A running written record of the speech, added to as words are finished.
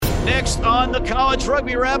Next on the College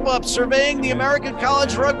Rugby Wrap-Up, surveying the American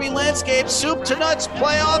college rugby landscape, soup to nuts,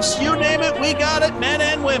 playoffs, you name it, we got it, men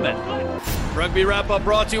and women. Rugby Wrap-Up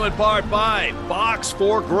brought to you in part by Box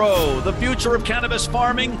for Grow, the future of cannabis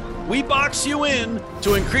farming. We box you in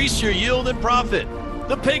to increase your yield and profit.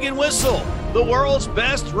 The Pig and Whistle, the world's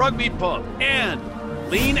best rugby pub, and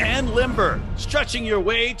Lean and Limber, stretching your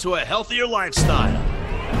way to a healthier lifestyle.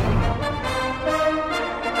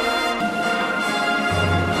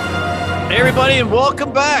 Hey everybody, and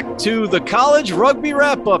welcome back to the College Rugby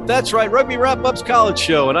Wrap-Up. That's right, Rugby Wrap-Up's college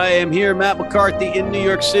show, and I am here, Matt McCarthy, in New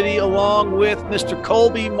York City, along with Mr.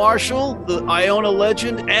 Colby Marshall, the Iona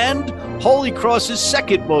legend, and Holy Cross's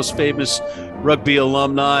second most famous rugby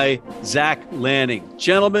alumni, Zach Lanning.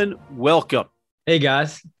 Gentlemen, welcome. Hey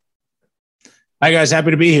guys. Hi guys,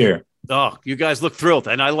 happy to be here. Oh, you guys look thrilled,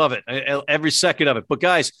 and I love it, every second of it. But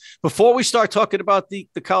guys, before we start talking about the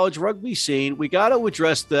college rugby scene, we got to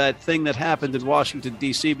address that thing that happened in Washington,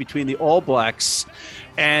 D.C. between the All Blacks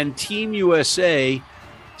and Team USA.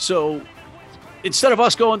 So instead of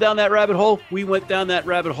us going down that rabbit hole, we went down that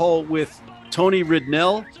rabbit hole with Tony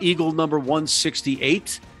Ridnell, Eagle number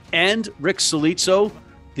 168, and Rick Solizzo,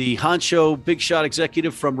 the honcho big shot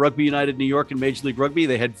executive from Rugby United New York and Major League Rugby.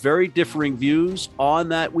 They had very differing views on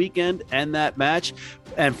that weekend and that match.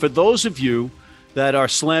 And for those of you that are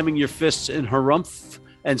slamming your fists in harumph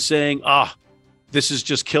and saying, this is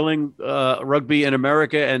just killing rugby in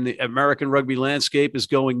America and the American rugby landscape is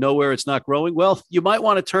going nowhere, it's not growing, well, you might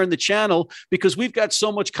want to turn the channel because we've got so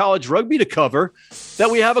much college rugby to cover that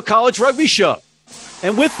we have a college rugby show.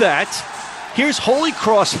 And with that, here's Holy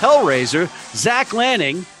Cross Hellraiser, Zach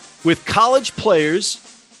Lanning, with college players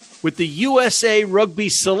with the USA Rugby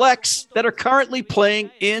Selects that are currently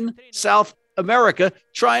playing in South America,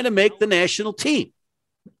 trying to make the national team.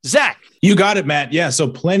 Zach. You got it, Matt. Yeah, so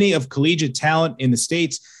plenty of collegiate talent in the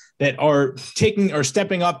States that are taking or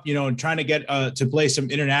stepping up, and trying to get to play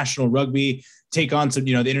some international rugby, take on some,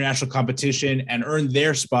 the international competition and earn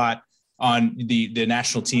their spot on the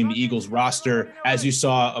national team, the Eagles roster, as you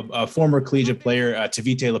saw a former collegiate player,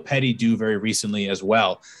 Tavite Lepetti, do very recently as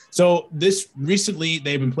well. So recently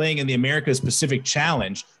they've been playing in the America's Pacific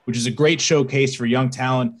Challenge, which is a great showcase for young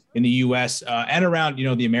talent in the U.S. And around,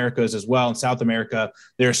 the Americas as well. In South America,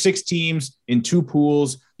 there are 6 teams in 2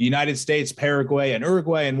 pools, the United States, Paraguay, and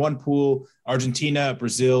Uruguay in one pool, Argentina,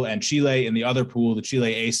 Brazil, and Chile in the other pool, the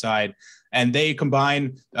Chile A side. And they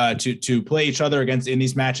combine to play each other in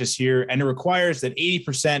these matches here. And it requires that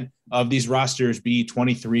 80% of these rosters be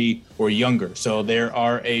 23 or younger. So there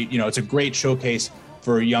are it's a great showcase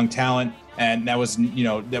for young talent. And that was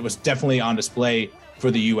definitely on display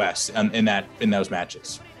for the U.S. in those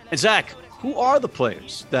matches. And Zach, who are the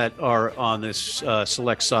players that are on this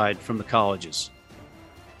select side from the colleges?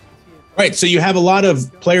 Right. So you have a lot of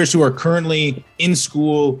players who are currently in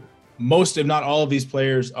school. Most, if not all of these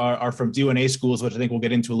players are from D1A schools, which I think we'll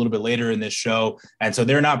get into a little bit later in this show. And so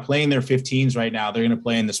they're not playing their 15s right now. They're going to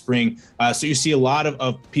play in the spring. So you see a lot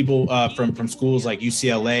of people from schools like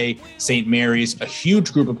UCLA, St. Mary's, a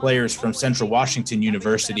huge group of players from Central Washington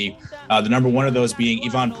University. The number one of those being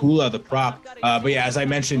Ivan Pula, the prop. But yeah, as I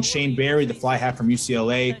mentioned, Shane Barry, the fly half from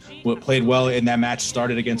UCLA, played well in that match,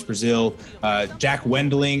 started against Brazil. Jack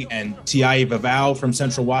Wendling and T.I. Vavau from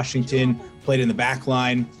Central Washington played in the back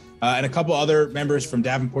line. And a couple other members from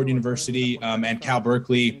Davenport University and Cal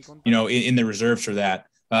Berkeley, in the reserves for that.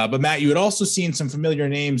 But Matt, you had also seen some familiar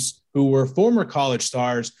names who were former college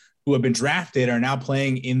stars who have been drafted, are now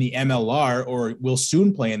playing in the MLR or will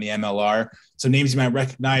soon play in the MLR. So names you might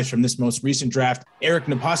recognize from this most recent draft: Eric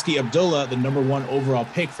Naposki Abdullah, the number 1 overall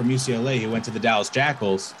pick from UCLA, who went to the Dallas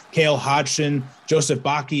Jackals; Cale Hodgson, Joseph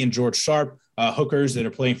Bakke, and George Sharp, hookers that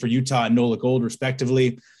are playing for Utah and NOLA Gold,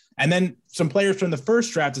 respectively. And then some players from the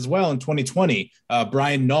first draft as well in 2020,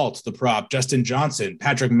 Brian Nault, the prop, Justin Johnson,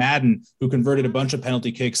 Patrick Madden, who converted a bunch of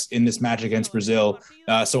penalty kicks in this match against Brazil.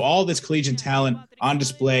 So all this collegiate talent on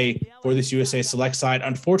display for this USA Select side.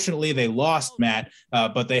 Unfortunately, they lost, Matt,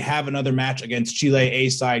 but they have another match against Chile A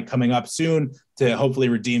side coming up soon to hopefully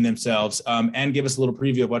redeem themselves and give us a little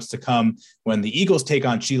preview of what's to come when the Eagles take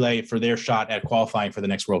on Chile for their shot at qualifying for the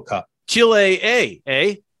next World Cup. Chile A,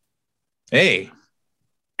 eh? A.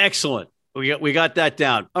 Excellent. We got that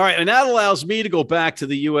down. All right, and that allows me to go back to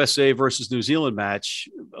the USA versus New Zealand match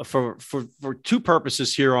for 2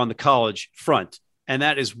 purposes here on the college front. And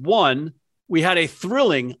that is, one, we had a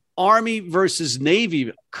thrilling Army versus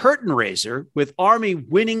Navy curtain raiser with Army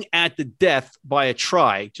winning at the death by a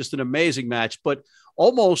try. Just an amazing match. But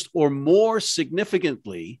almost or more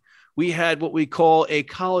significantly, we had what we call a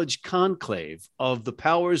college conclave of the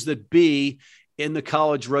powers that be in the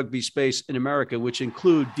college rugby space in America, which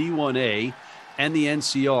include D1A and the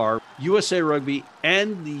NCR, USA Rugby,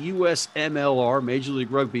 and the USMLR, Major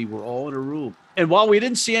League Rugby, were all in a room. And while we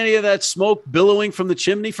didn't see any of that smoke billowing from the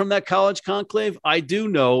chimney from that college conclave, I do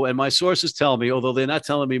know, and my sources tell me, although they're not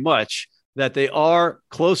telling me much, that they are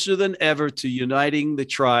closer than ever to uniting the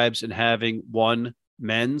tribes and having one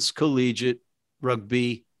men's collegiate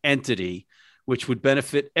rugby entity, which would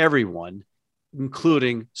benefit everyone,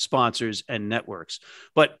 including sponsors and networks.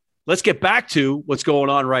 But let's get back to what's going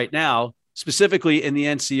on right now, specifically in the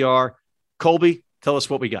NCR. Colby, tell us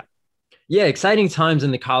what we got. Yeah, exciting times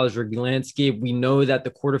in the college rugby landscape. We know that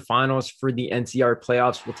the quarterfinals for the NCR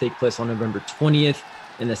playoffs will take place on November 20th,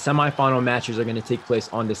 and the semifinal matches are going to take place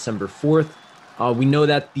on December 4th. We know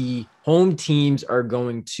that the home teams are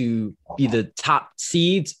going to be the top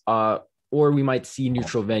seeds, or we might see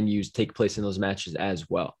neutral venues take place in those matches as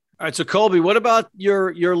well. All right, so Colby, what about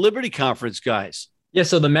your Liberty Conference guys? Yeah,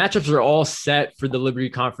 so the matchups are all set for the Liberty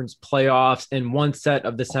Conference playoffs. In one set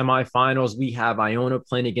of the semifinals, we have Iona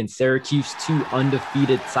playing against Syracuse, two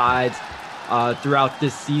undefeated sides. Throughout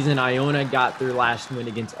this season, Iona got their last win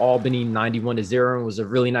against Albany, 91-0, and was a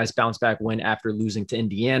really nice bounce back win after losing to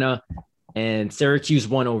Indiana. And Syracuse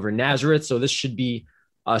won over Nazareth, so this should be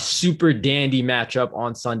a super dandy matchup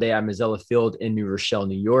on Sunday at Mozilla Field in New Rochelle,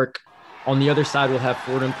 New York. On the other side, we'll have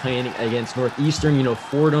Fordham playing against Northeastern. You know,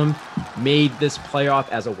 Fordham made this playoff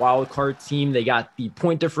as a wild card team. They got the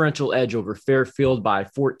point differential edge over Fairfield by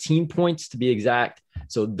 14 points to be exact.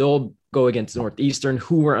 So they'll go against Northeastern,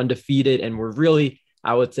 who were undefeated and were really,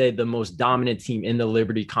 I would say, the most dominant team in the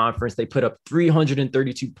Liberty Conference. They put up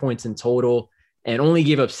 332 points in total and only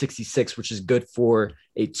gave up 66, which is good for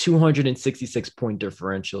a 266 point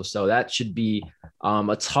differential. So that should be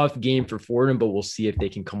a tough game for Fordham, but we'll see if they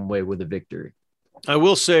can come away with a victory. I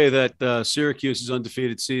will say that Syracuse's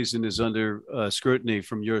undefeated season is under scrutiny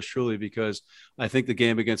from yours truly, because I think the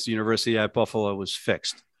game against the University at Buffalo was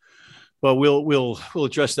fixed. But we'll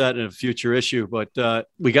address that in a future issue. But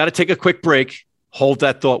we got to take a quick break. Hold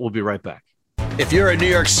that thought. We'll be right back. If you're in New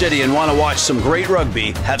York City and want to watch some great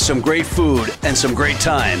rugby, have some great food, and some great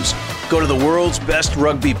times, go to the world's best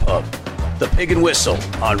rugby pub, the Pig and Whistle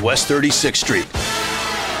on West 36th Street.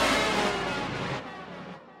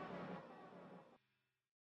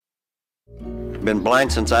 I've been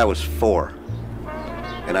blind since I was 4,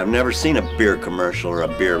 and I've never seen a beer commercial or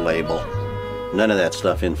a beer label. None of that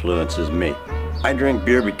stuff influences me. I drink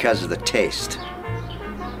beer because of the taste,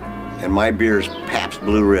 and my beer is Pabst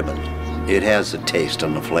Blue Ribbon. It has the taste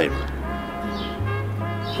and the flavor.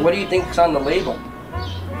 What do you think's on the label?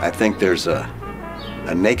 I think there's a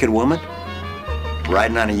naked woman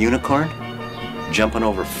riding on a unicorn, jumping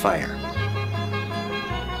over fire.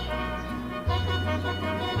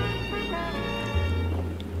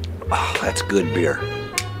 Oh, that's good beer.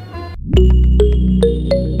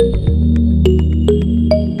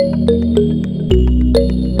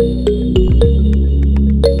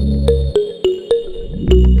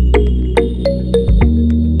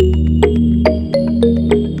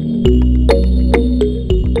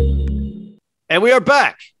 And we are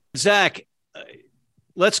back. Zach,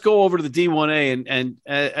 let's go over to the D1A. And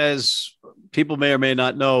as people may or may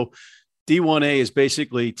not know, D1A is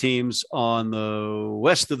basically teams on the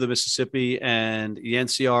west of the Mississippi, and the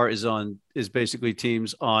NCR is basically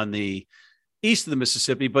teams on the east of the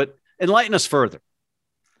Mississippi. But enlighten us further.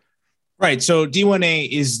 Right. So D1A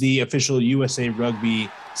is the official USA Rugby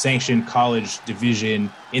sanctioned college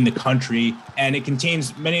division in the country, and it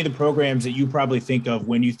contains many of the programs that you probably think of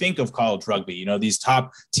when you think of college rugby. You know, these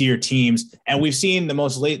top tier teams, and we've seen the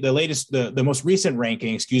most recent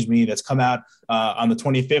ranking, that's come out on the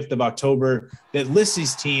 25th of October that lists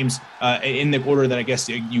these teams in the order that I guess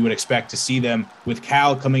you would expect to see them, with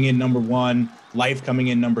Cal coming in number 1, Life coming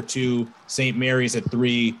in number 2, St. Mary's at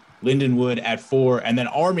 3, Lindenwood at 4, and then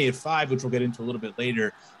Army at 5, which we'll get into a little bit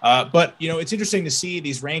later. But, you know, it's interesting to see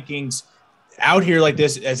these rankings out here like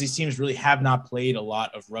this, as these teams really have not played a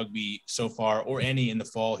lot of rugby so far, or any in the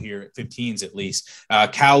fall here, 15s at least.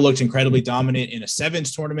 Cal looked incredibly dominant in a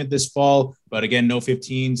 7s tournament this fall, but again, no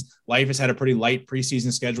 15s. Life has had a pretty light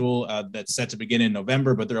preseason schedule that's set to begin in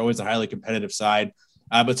November, but they're always a highly competitive side.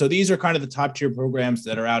 But so these are kind of the top tier programs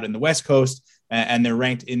that are out in the West Coast, and they're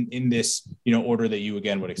ranked in this, you know, order that you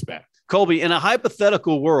again would expect. Colby, in a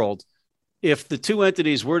hypothetical world, if the two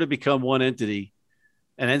entities were to become one entity,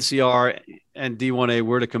 and NCR and D1A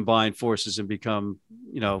were to combine forces and become,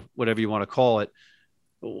 you know, whatever you want to call it,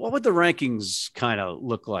 what would the rankings kind of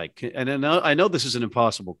look like? And I know this is an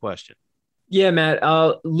impossible question. Yeah, Matt,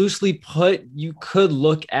 loosely put, you could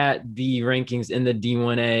look at the rankings in the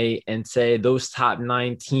D1A and say those top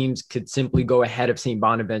 9 teams could simply go ahead of St.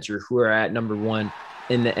 Bonaventure, who are at number 1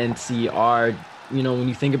 in the NCR. You know, when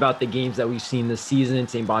you think about the games that we've seen this season,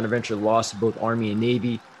 St. Bonaventure lost to both Army and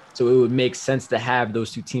Navy. So it would make sense to have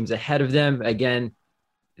those 2 teams ahead of them. Again,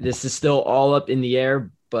 this is still all up in the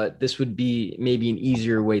air, but this would be maybe an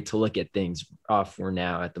easier way to look at things for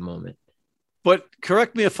now at the moment. But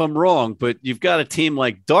correct me if I'm wrong, but you've got a team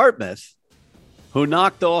like Dartmouth who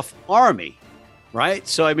knocked off Army, right?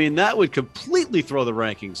 So, I mean, that would completely throw the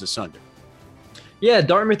rankings asunder. Yeah,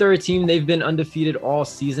 Dartmouth are a team. They've been undefeated all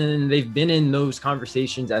season, and they've been in those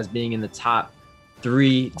conversations as being in the top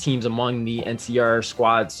 3 teams among the NCR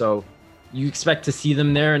squad. So you expect to see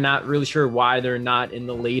them there. Not really sure why they're not in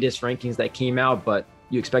the latest rankings that came out, but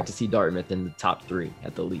you expect to see Dartmouth in the top 3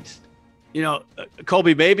 at the least. You know,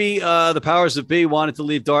 Colby, maybe the powers that be wanted to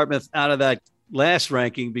leave Dartmouth out of that last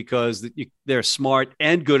ranking because they're smart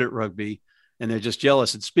and good at rugby, and they're just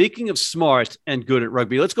jealous. And speaking of smart and good at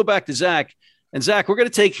rugby, let's go back to Zach. And Zach, we're going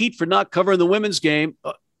to take heat for not covering the women's game.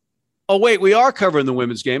 Oh, wait, we are covering the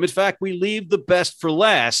women's game. In fact, we leave the best for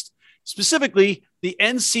last, specifically the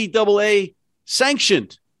NCAA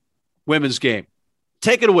sanctioned women's game.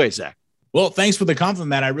 Take it away, Zach. Well, thanks for the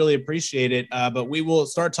compliment. I really appreciate it. But we will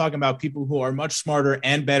start talking about people who are much smarter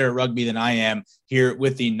and better at rugby than I am here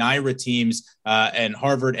with the NYRA teams and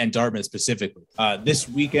Harvard and Dartmouth specifically. This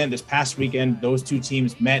past weekend, those 2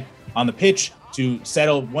 teams met on the pitch to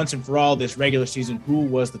settle once and for all this regular season who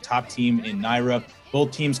was the top team in NYRA.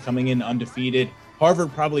 Both teams coming in undefeated.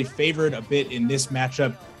 Harvard probably favored a bit in this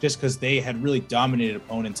matchup just because they had really dominated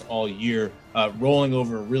opponents all year, rolling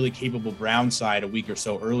over a really capable Brown side a week or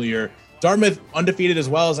so earlier. Dartmouth undefeated as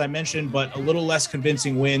well, as I mentioned, but a little less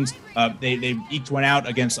convincing wins. They eked one out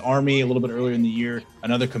against Army a little bit earlier in the year,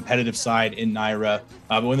 another competitive side in NYRA.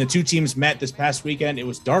 But when the 2 teams met this past weekend, it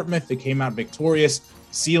was Dartmouth that came out victorious,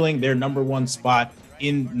 sealing their number 1 spot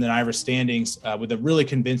in the NYRA standings with a really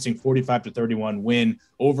convincing 45-31 win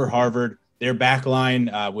over Harvard. Their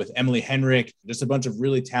backline with Emily Henrik, just a bunch of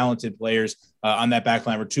really talented players on that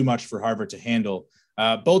backline were too much for Harvard to handle.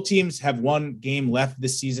 Both teams have 1 game left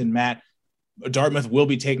this season, Matt. Dartmouth will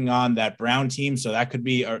be taking on that Brown team, so that could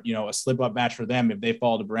be a slip-up match for them if they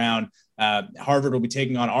fall to Brown. Harvard will be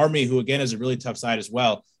taking on Army, who again is a really tough side as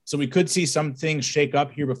well. So we could see some things shake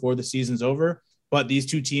up here before the season's over, but these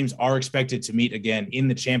 2 teams are expected to meet again in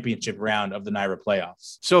the championship round of the NYRA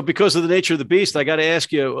playoffs. So because of the nature of the beast, I got to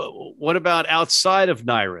ask you, what about outside of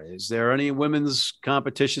NYRA? Is there any women's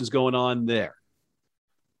competitions going on there?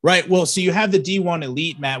 Right. Well, so you have the D1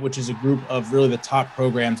 Elite, Matt, which is a group of really the top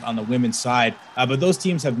programs on the women's side. But those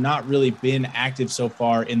teams have not really been active so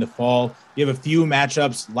far in the fall. You have a few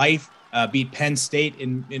matchups. Life beat Penn State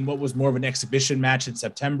in what was more of an exhibition match in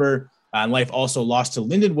September. And Life also lost to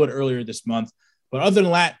Lindenwood earlier this month. But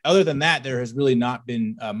other than that, there has really not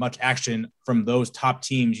been much action from those top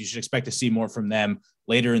teams. You should expect to see more from them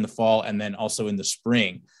later in the fall and then also in the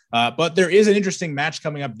spring. But there is an interesting match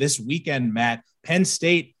coming up this weekend, Matt. Penn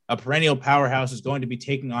State, a perennial powerhouse, is going to be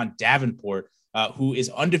taking on Davenport, who is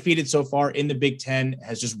undefeated so far in the Big Ten,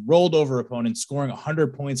 has just rolled over opponents, scoring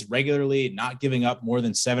 100 points regularly, not giving up more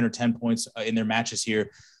than 7 or 10 points in their matches here.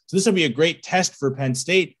 So this will be a great test for Penn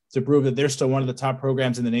State to prove that they're still one of the top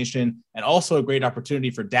programs in the nation, and also a great opportunity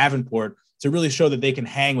for Davenport to really show that they can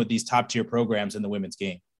hang with these top-tier programs in the women's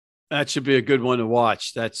game. That should be a good one to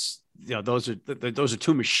watch. Those are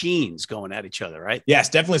 2 machines going at each other, right? Yes,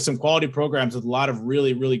 definitely some quality programs with a lot of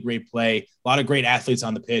really, really great play, a lot of great athletes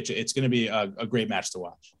on the pitch. It's going to be a great match to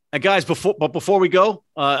watch. And guys, before we go,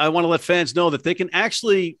 I want to let fans know that they can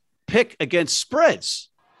actually pick against spreads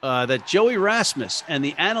that Joey Rasmus and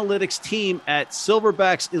the analytics team at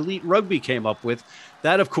Silverbacks Elite Rugby came up with.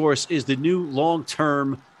 That, of course, is the new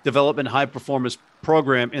long-term development high-performance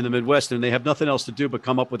program in the Midwest, and they have nothing else to do but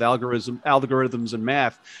come up with algorithms and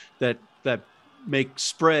math that make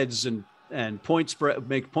spreads and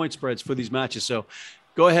make point spreads for these matches. So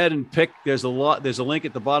go ahead and pick. There's a link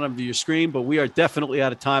at the bottom of your screen, but we are definitely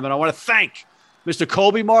out of time. And I want to thank Mr.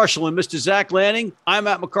 Colby Marshall and Mr. Zach Lanning. I'm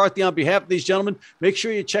Matt McCarthy on behalf of these gentlemen. Make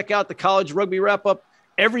sure you check out the College Rugby Wrap-Up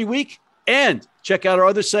every week and check out our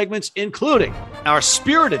other segments, including our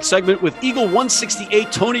Spirited segment with Eagle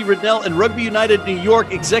 168 Tony Ridnell and Rugby United New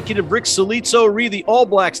York executive Rick Solizzo re the All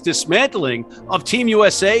Blacks dismantling of Team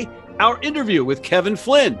USA, our interview with Kevin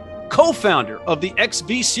Flynn, co-founder of the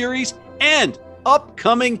XV Series, and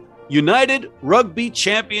upcoming United Rugby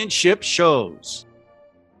Championship shows.